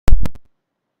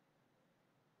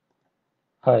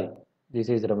Hi, this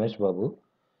is Ramesh Babu.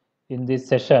 In this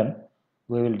session,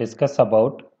 we will discuss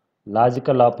about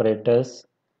logical operators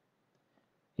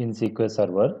in SQL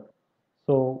Server.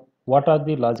 So, what are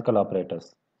the logical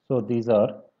operators? So, these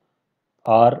are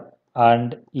or,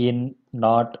 and, in,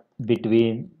 not,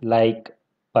 between, like,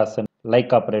 person,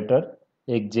 like operator,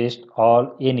 exist,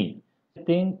 all, any.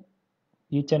 Thing,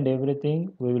 each and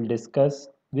everything we will discuss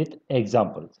with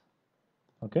examples.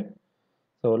 Okay.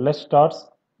 So, let's start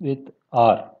with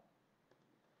R.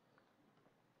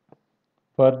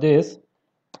 For this,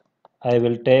 I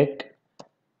will take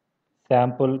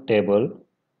sample table,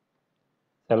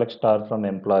 select star from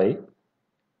employee.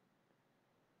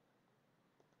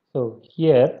 So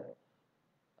here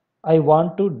I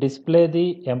want to display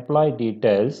the employee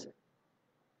details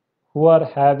who are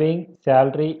having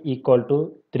salary equal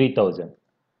to 3000.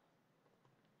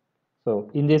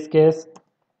 So in this case,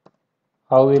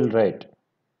 how we'll write?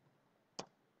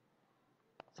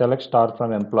 Select star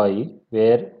from employee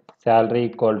where salary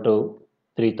equal to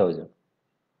 3000.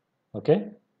 Okay.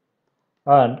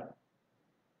 And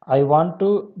I want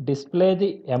to display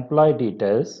the employee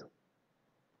details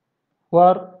who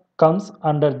are comes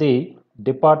under the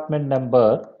department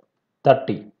number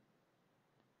 30.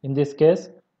 In this case,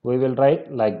 we will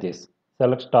write like this.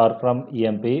 Select star from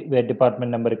EMP where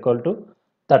department number equal to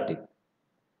 30.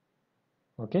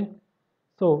 Okay.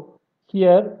 So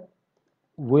here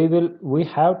we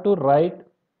have to write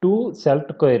two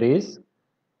select queries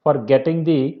for getting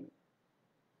the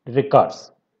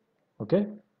records. Okay.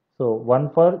 So one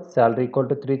for salary equal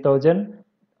to 3000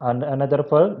 and another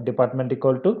for department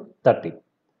equal to 30.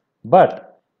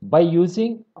 But by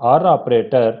using OR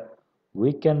operator,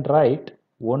 we can write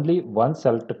only one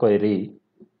select query.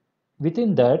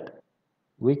 Within that,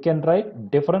 we can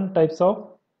write different types of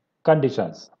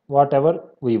conditions, whatever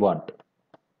we want,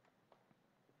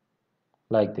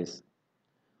 like this.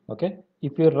 Okay.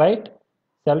 If you write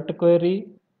select query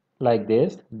like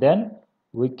this, then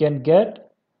we can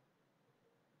get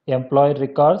employee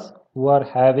records who are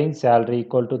having salary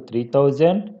equal to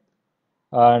 3000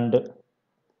 and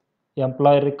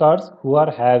employee records who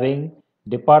are having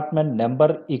department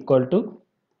number equal to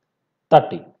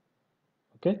 30.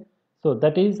 Okay. So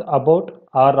that is about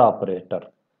OR operator.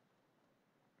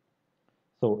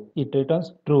 So it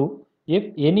returns true if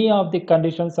any of the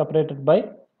conditions separated by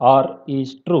OR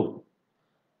is true.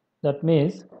 That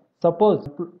means suppose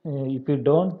if you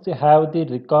don't have the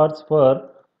records for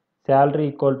salary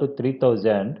equal to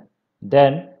 3000,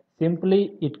 then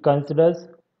simply it considers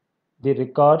the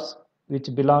records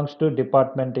which belongs to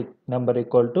department number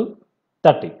equal to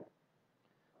 30.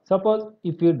 Suppose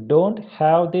if you don't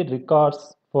have the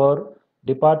records for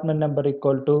department number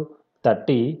equal to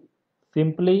 30,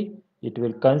 simply it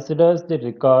will consider the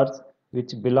records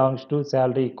which belongs to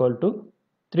salary equal to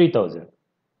 3000.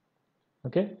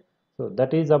 Okay. So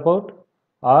that is about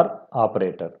OR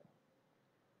operator.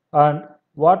 And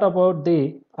what about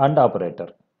the AND operator?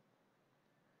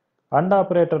 AND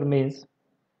operator means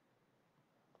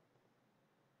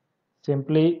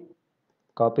simply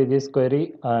copy this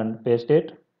query and paste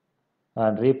it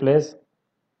and replace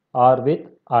OR with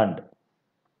AND.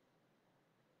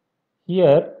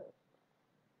 Here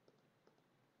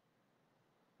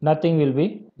nothing will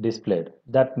be displayed.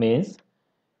 That means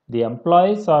the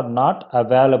employees are not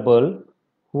available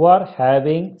who are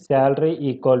having salary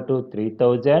equal to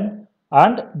 3000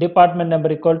 and department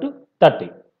number equal to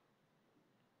 30.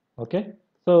 Okay.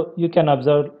 So you can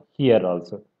observe here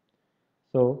also.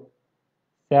 So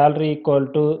salary equal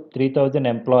to 3000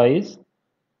 employees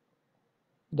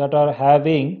that are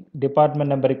having department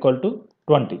number equal to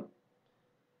 20.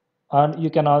 And you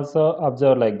can also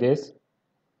observe like this.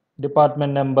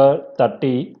 Department number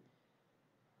 30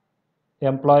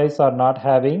 employees are not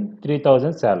having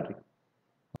 3000 salary.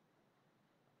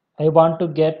 I want to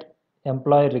get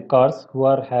employee records who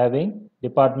are having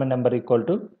department number equal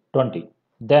to 20.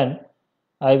 Then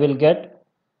I will get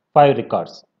 5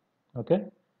 records. Okay.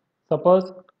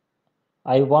 Suppose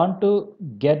I want to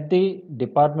get the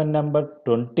department number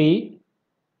 20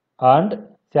 and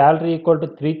salary equal to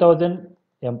 3000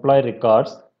 employee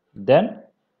records. Then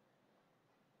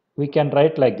we can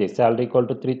write like this: salary equal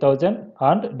to 3000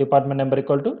 and department number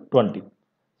equal to 20.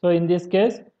 So in this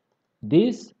case,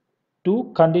 these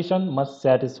two conditions must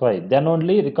satisfy, then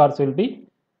only records will be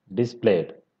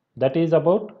displayed. That is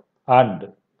about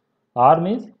AND. OR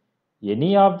means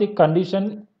any of the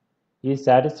condition is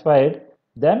satisfied,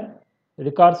 then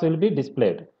records will be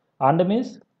displayed. AND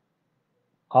means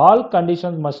all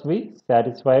conditions must be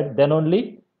satisfied, then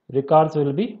only records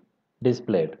will be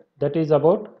displayed. That is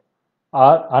about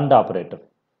OR AND operator.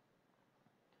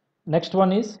 Next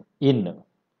one is in.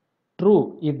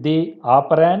 true if the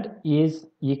operand is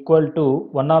equal to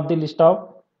one of the list of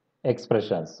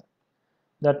expressions.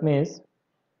 That means,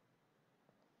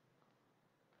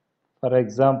 for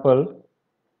example,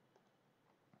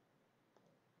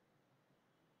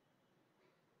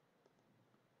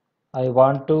 I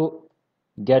want to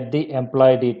get the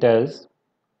employee details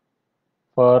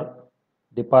for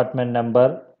department number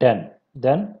 10.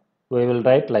 Then we will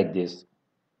write like this.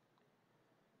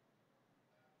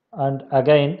 And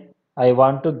again, I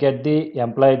want to get the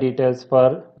employee details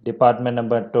for department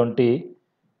number 20.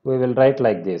 We will write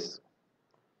like this.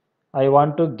 I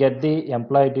want to get the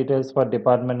employee details for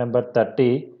department number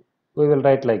 30. We will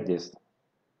write like this.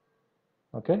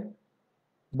 Okay.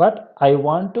 But I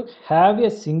want to have a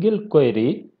single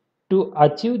query to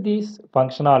achieve this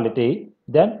functionality.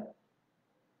 Then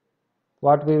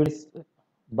what we will,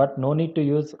 but no need to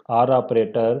use or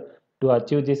operator to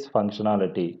achieve this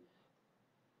functionality.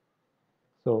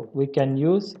 So we can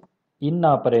use in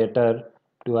operator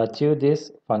to achieve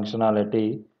this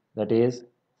functionality, that is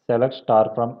select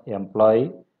star from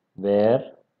employee where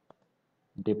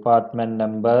department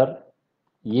number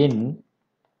in,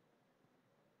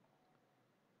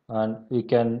 and we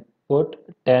can put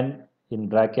 10 in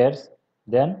brackets,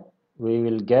 then we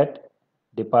will get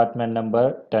department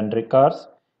number 10 records.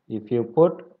 If you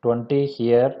put 20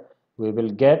 here, we will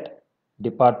get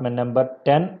department number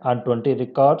 10 and 20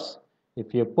 records.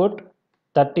 If you put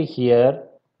 30 here,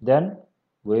 then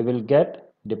we will get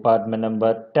department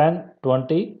number 10,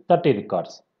 20, 30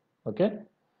 records. Okay.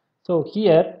 So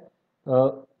here,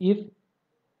 if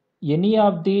any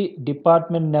of the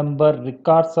department number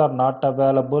records are not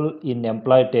available in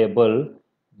employee table,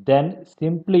 then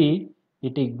simply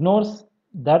it ignores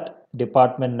that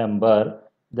department number.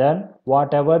 Then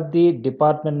whatever the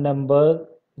department number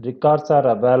records are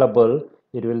available,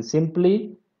 it will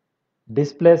simply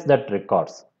displays that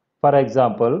records. For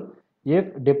example, if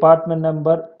department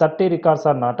number 30 records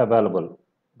are not available,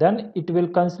 then it will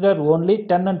consider only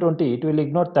 10 and 20. It will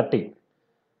ignore 30.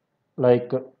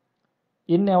 Like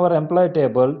in our employee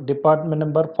table, department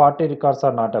number 40 records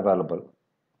are not available.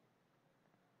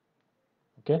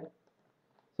 Okay.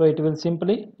 So it will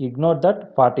simply ignore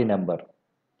that 40 number.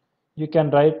 You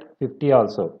can write 50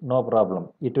 also, no problem.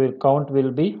 It will count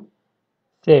will be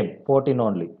same, 14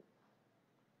 only.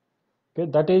 Okay.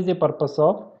 That is the purpose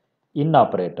of in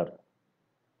operator.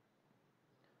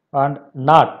 And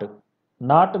not.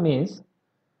 Not means,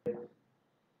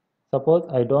 suppose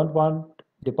I don't want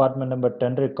department number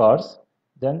 10 records,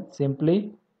 then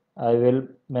simply I will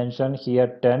mention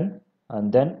here 10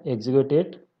 and then execute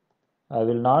it. I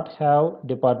will not have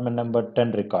department number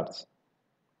 10 records.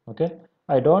 Okay.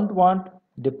 I don't want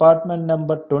department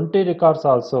number 20 records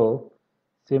also.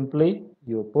 Simply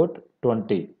you put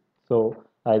 20. So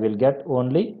I will get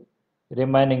only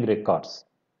remaining records.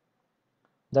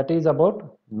 That is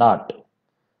about not.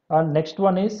 And next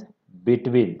one is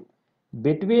between.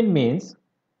 Between means,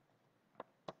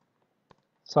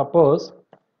 suppose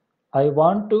I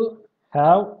want to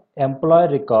have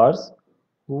employee records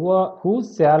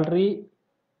whose salary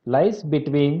lies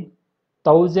between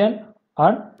 1000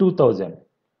 and 2000.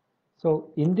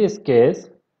 So in this case,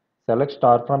 select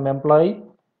star from employee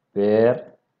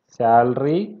where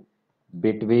salary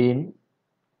between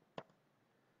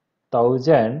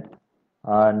 1000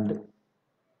 and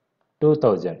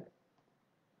 2000.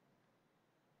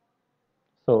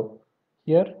 So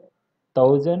here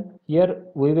 1000, here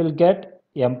we will get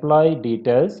employee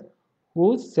details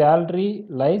whose salary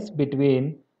lies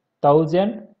between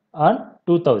 1000 and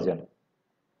 2000.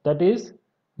 That is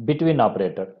between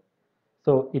operator.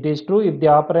 So it is true if the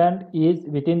operand is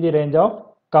within the range of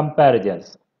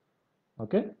comparisons.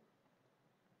 Okay.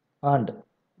 And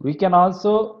we can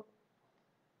also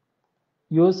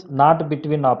use not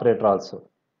between operator also,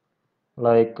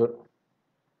 like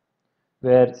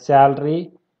where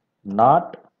salary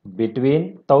not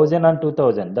between 1000 and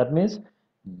 2000. That means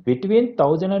between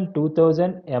 1000 and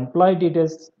 2000 employee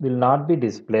details will not be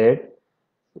displayed.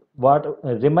 What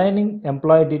remaining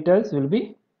employee details will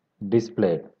be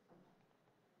displayed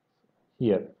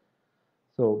here.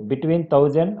 So between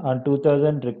 1000 and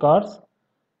 2000 records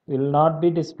will not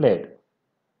be displayed.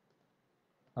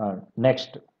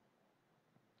 Next,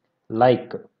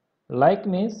 like. Like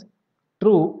means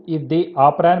true if the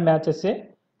operand matches a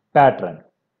pattern.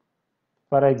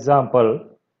 For example,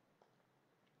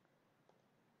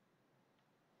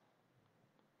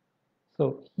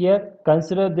 so here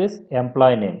consider this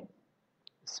employee name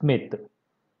Smith.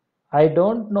 I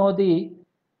don't know the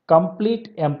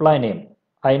complete employee name.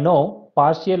 I know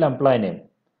partial employee name.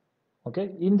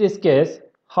 Okay. In this case,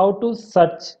 how to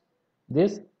search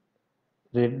this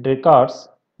records?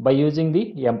 by using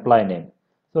the employee name.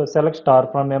 So select star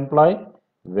from employee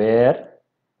where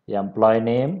employee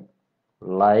name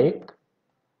like.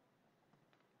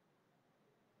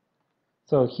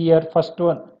 So here first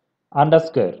one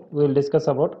underscore, we will discuss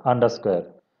about underscore.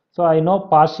 So I know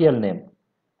partial name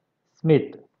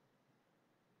Smith.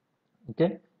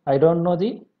 Okay, I don't know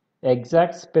the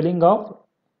exact spelling of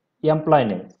employee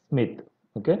name Smith.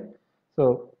 Okay,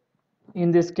 so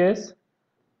in this case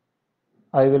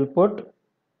I will put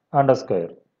underscore.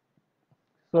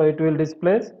 So it will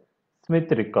display Smith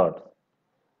record.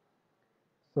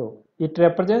 So it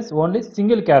represents only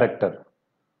single character.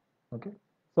 Okay.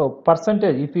 So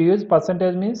percentage, if you use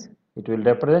percentage means it will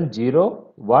represent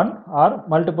 0, 1 or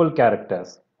multiple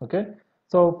characters. Okay.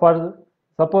 So for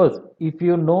suppose if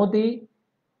you know the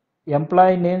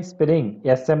employee name spelling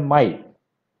SMI,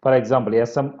 for example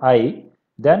SMI,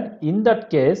 then in that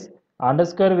case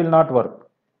underscore will not work.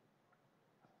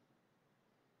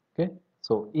 Okay.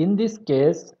 So in this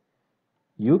case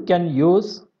you can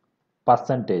use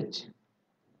percentage.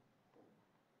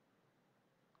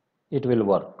 It will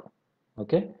work.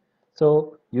 Okay.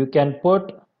 So you can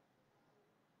put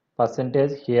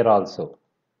percentage here also.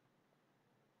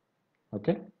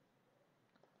 Okay.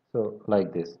 So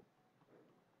like this.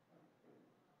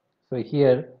 So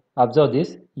here observe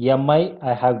this MI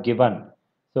I have given.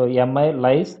 So MI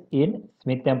lies in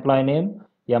Smith employee name,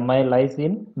 MI lies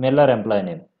in Miller employee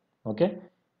name. Okay.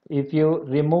 If you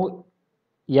remove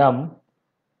M,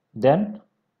 then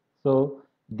so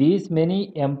these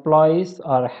many employees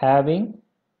are having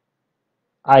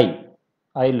I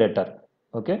letter.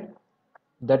 Okay.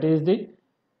 That is the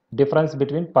difference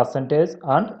between percentage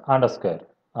and underscore.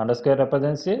 Underscore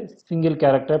represents a single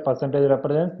character, percentage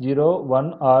represents 0,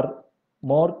 1 or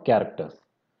more characters.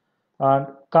 And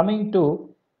coming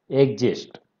to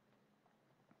exist.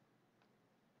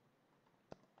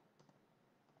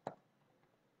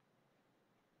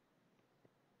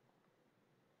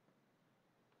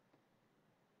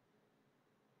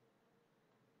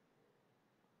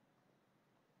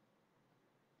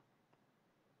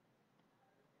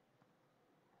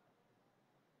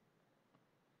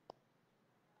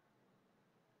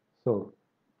 So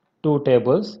two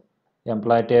tables,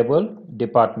 employee table,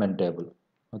 department table.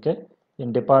 Okay.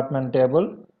 In department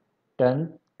table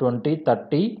 10, 20,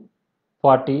 30,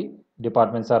 40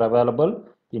 departments are available.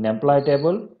 In employee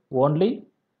table only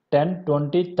 10,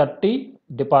 20, 30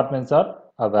 departments are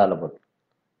available.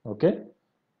 Okay.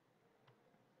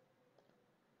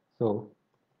 So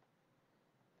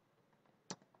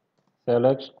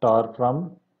select star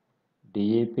from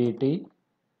DEPT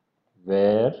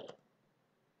where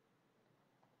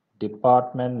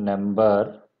department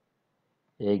number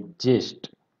exists.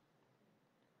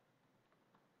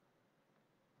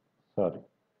 Sorry,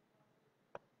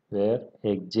 where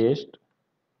exists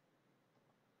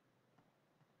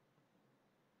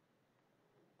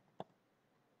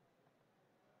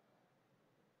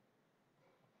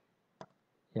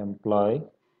employee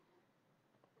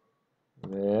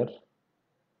where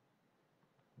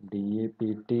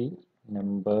DEPT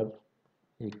number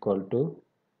equal to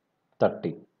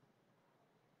 30.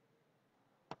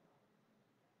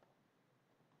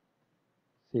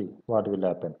 See what will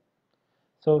happen.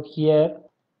 So here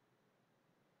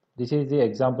this is the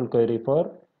example query for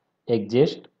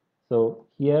exist. So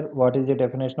here what is the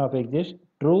definition of exist?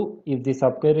 True if the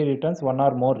subquery returns one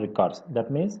or more records.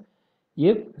 That means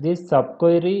if this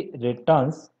subquery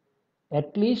returns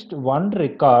at least one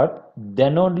record,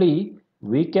 then only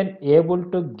we can able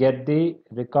to get the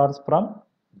records from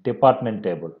department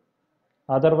table.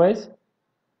 Otherwise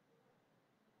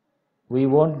we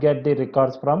won't get the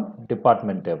records from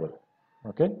department table.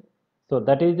 Okay. So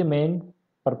that is the main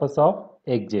purpose of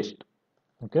exist.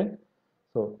 Okay.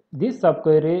 So this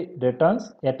subquery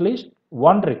returns at least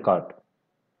one record.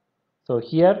 So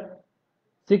here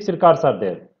 6 records are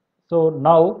there. So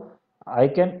now I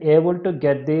can able to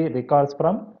get the records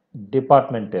from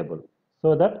department table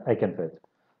so that I can fetch.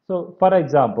 So for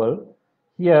example,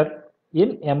 here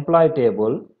in employee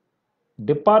table,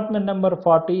 department number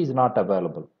 40 is not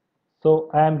available.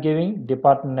 So I am giving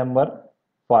department number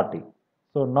 40.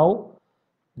 So now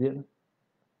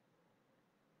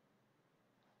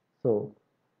so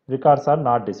records are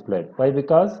not displayed. Why?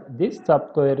 Because this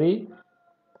subquery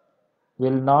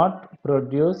will not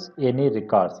produce any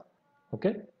records.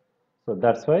 Okay. So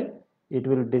that's why it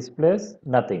will displace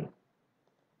nothing.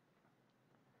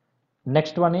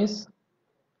 Next one is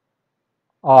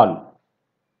all.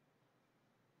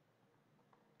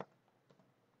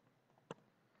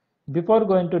 Before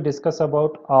going to discuss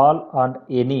about all and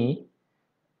any,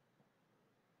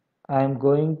 I am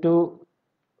going to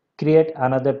create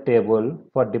another table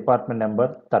for department number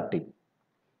 30.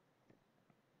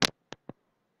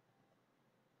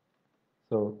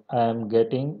 So I am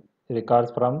getting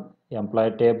records from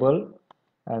employee table.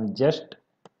 I am just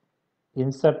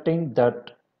inserting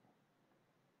that.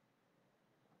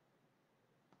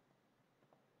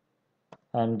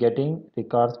 I am getting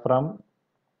records from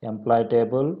employee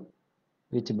table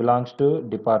which belongs to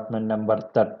department number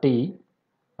 30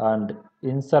 and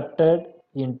inserted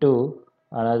into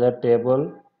another table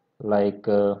like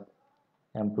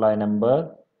employee number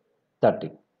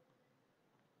 30.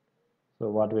 So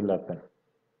what will happen?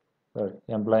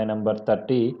 Employee number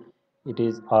 30, it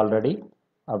is already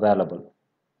available.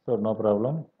 So no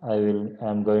problem. I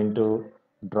am going to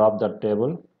drop that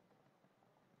table.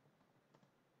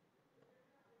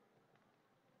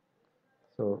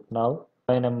 So now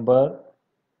employee number,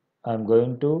 I am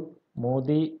going to move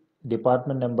the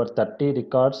department number 30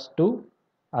 records to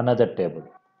another table.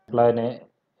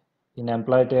 In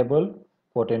employee table,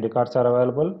 14 records are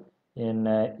available. In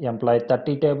employee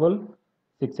 30 table,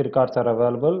 6 records are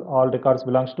available. All records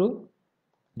belongs to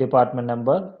department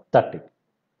number 30.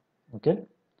 Okay.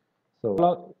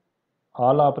 So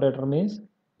all operator means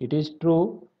it is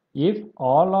true if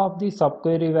all of the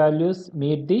subquery values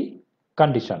meet the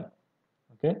condition.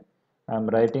 Okay. I am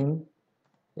writing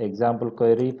example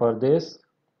query for this.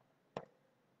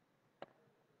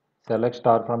 Select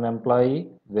star from employee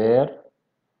where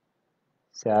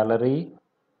salary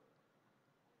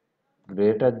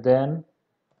greater than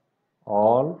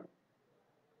all.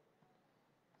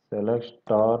 Select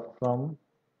star from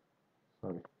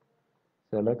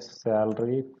select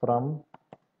salary from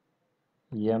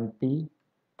MP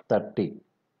 30.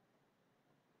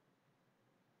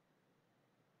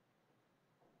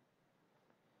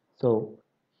 So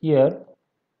here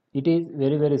it is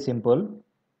very simple.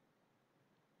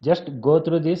 Just go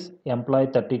through this employee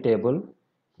 30 table.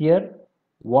 Here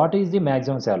what is the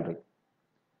maximum salary?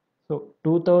 So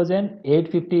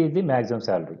 2850 is the maximum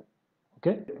salary.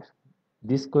 Okay.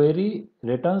 This query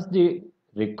returns the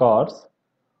records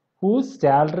whose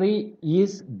salary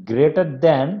is greater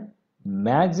than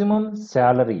maximum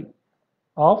salary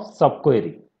of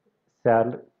subquery.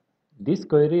 This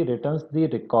query returns the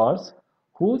records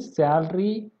whose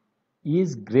salary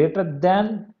is greater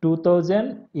than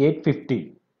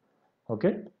 2850.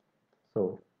 Okay.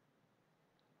 So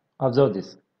observe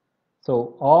this.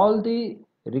 So all the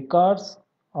records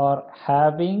are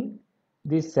having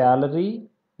the salary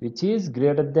which is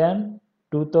greater than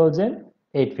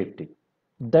 2850.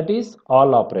 That is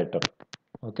all operator.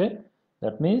 Okay.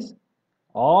 That means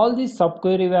all the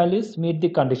subquery values meet the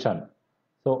condition.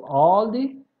 So all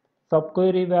the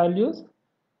subquery values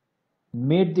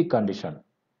meet the condition.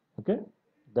 Okay.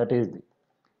 That is the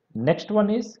next one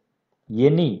is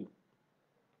any.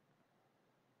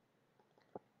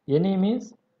 Any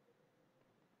means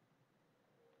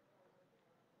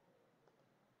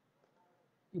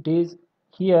it is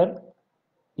here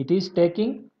it is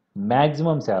taking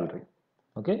maximum salary.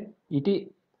 Okay. It is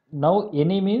now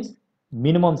any means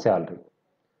minimum salary.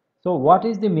 So what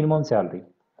is the minimum salary?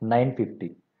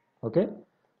 950. Okay.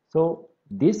 So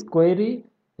this query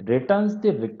returns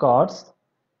the records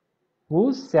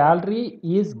whose salary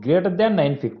is greater than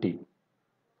 950.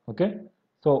 Okay.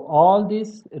 So all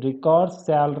these records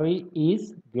salary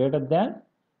is greater than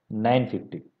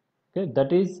 950. Okay.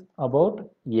 That is about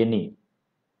any.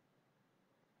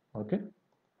 Okay.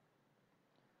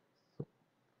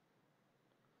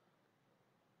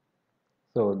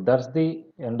 So that's the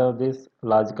end of this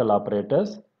logical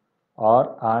operators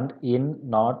or, and, in,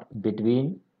 not,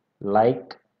 between,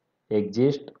 like,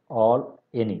 exist, all,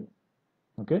 any.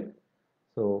 Okay.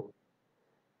 So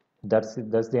that's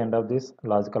the end of this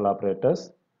logical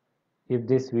operators. If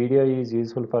this video is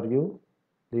useful for you,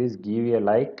 please give a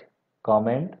like,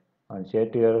 comment and share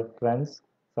to your friends.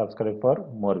 Subscribe for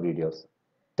more videos.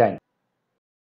 Thank you.